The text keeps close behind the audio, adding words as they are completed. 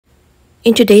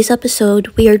In today's episode,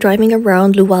 we are driving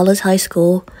around Lew Wallace High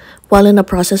School while in the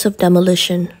process of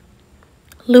demolition.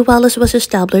 Lew Wallace was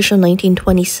established in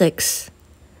 1926.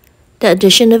 The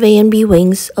addition of A and B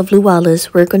wings of Lew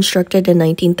Wallace were constructed in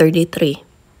 1933.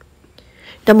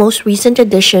 The most recent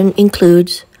addition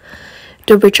includes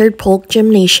the Richard Polk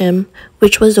Gymnasium,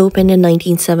 which was opened in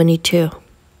 1972.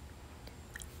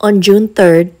 On June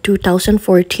 3,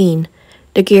 2014,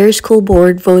 the Gary School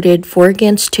Board voted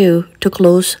 4-2 to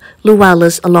close Lew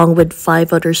Wallace along with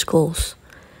 5 other schools.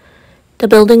 The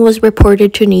building was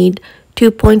reported to need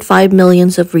 $2.5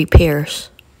 million of repairs.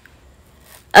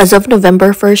 As of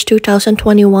November 1,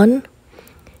 2021,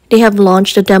 they have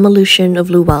launched the demolition of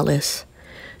Lew Wallace.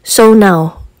 So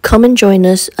now, come and join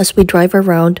us as we drive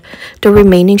around the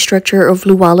remaining structure of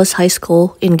Lew Wallace High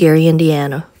School in Gary,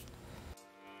 Indiana.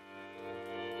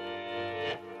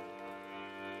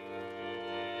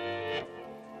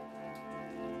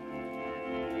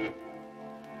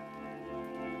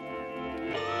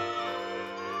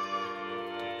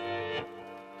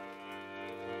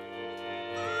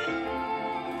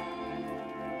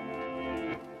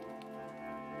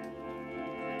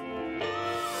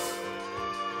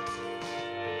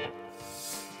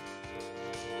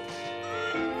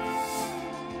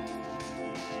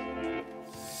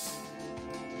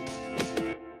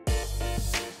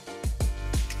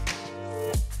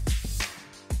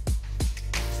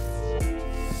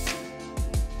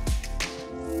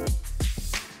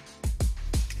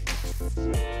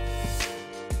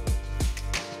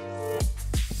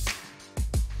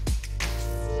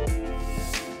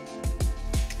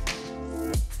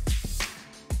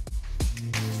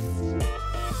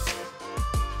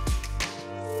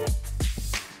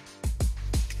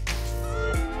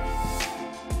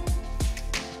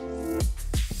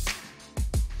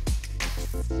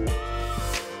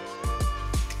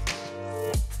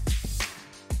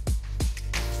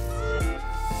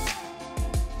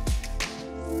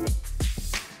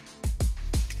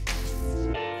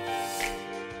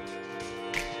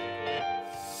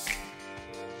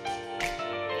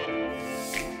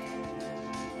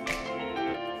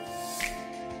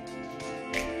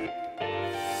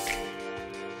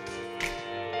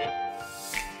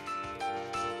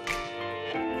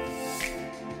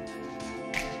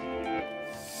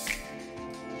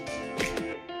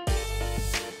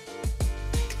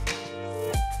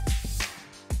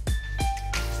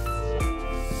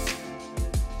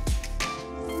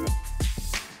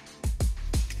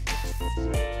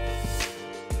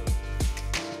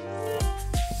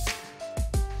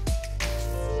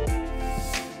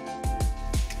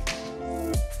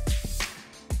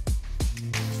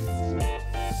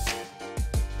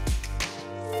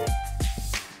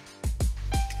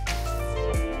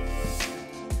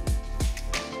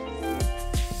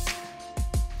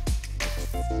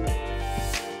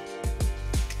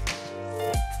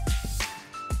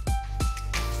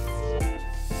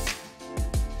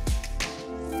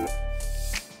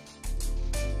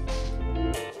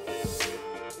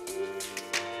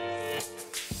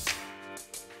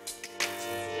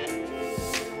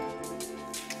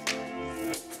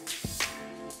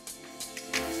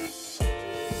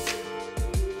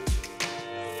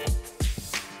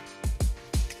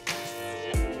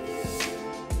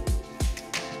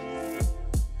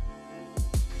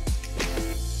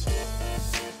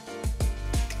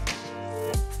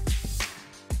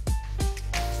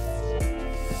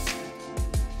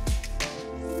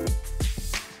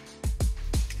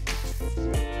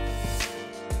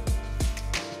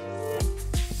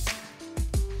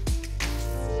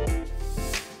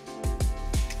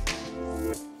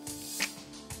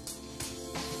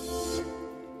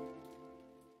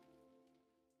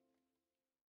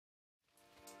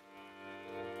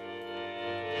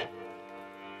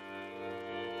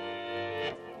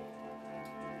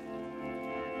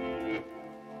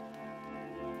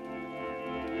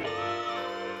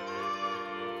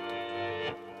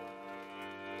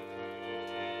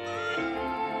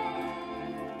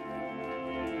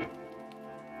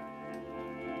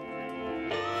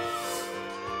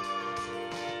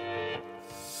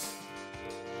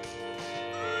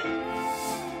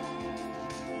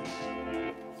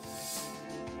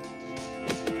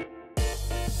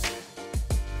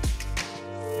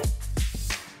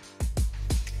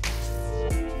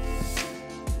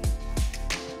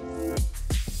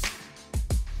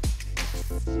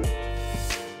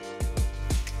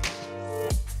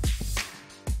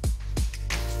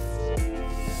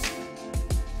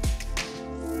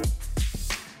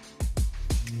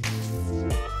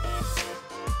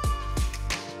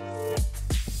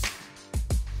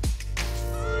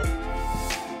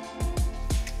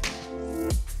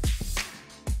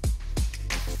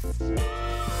 you.